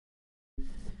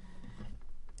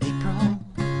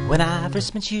When I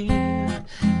first met you,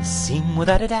 it seemed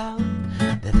without a doubt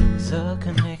that there was a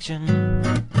connection.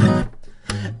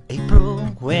 April,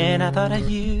 when I thought of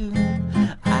you,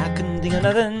 I couldn't think of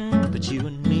nothing but you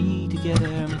and me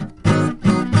together.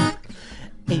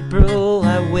 April,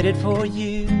 I waited for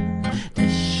you to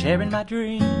share in my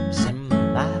dreams and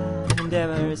my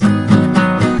endeavors.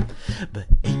 But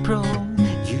April,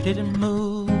 you didn't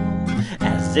move,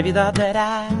 as if you thought that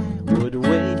I would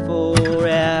wait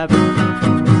forever.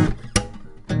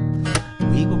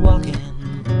 We were walking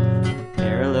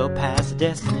parallel paths of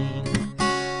destiny.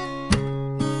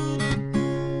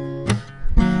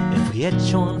 If we had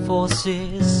joined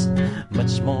forces,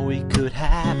 much more we could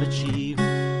have achieved.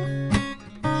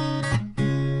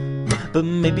 But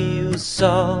maybe you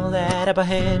saw that up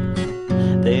ahead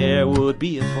there would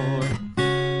be a ford.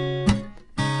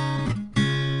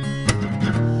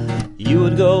 You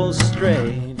would go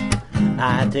straight,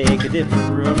 I'd take a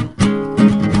different route.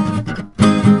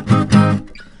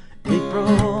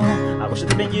 April, I wish it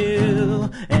had been you,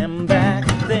 and back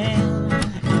then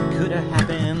it could have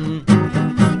happened.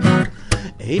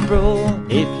 April,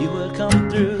 if you would come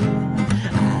through,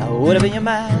 I would have been your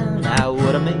man, I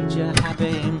would have made you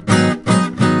happy.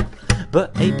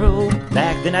 But April,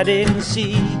 back then I didn't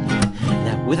see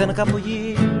that within a couple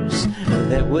years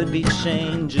there would be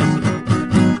changes.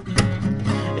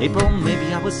 April,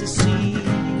 maybe I was deceived,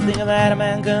 thinking that a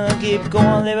man can keep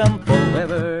going living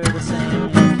forever the same.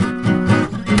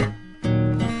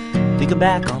 Thinking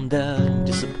back on the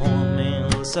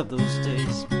disappointments of those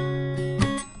days,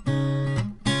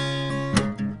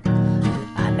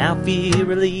 I now feel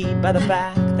relieved by the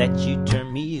fact that you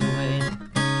turned me away.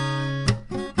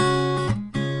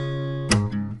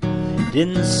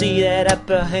 Didn't see that up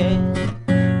ahead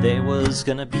there was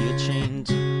gonna be a change,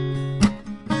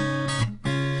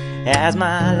 as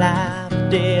my life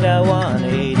did a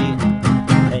 180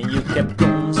 and you kept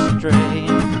going straight.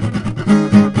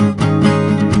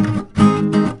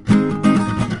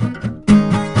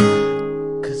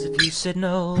 Cause if you said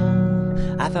no,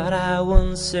 I thought I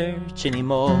wouldn't search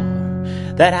anymore,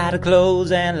 that I'd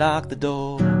close and lock the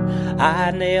door,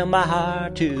 I'd nail my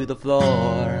heart to the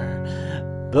floor.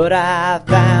 But I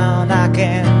found I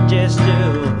can just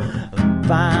do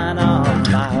fine on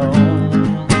my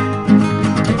own.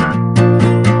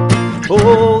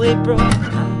 Oh, April,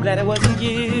 I'm glad it wasn't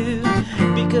you,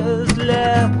 because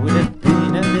love would have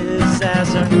been a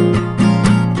disaster.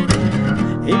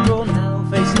 April, now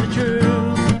facing the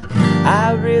truth,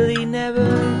 I really never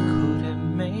could have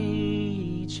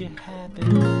made you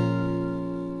happy.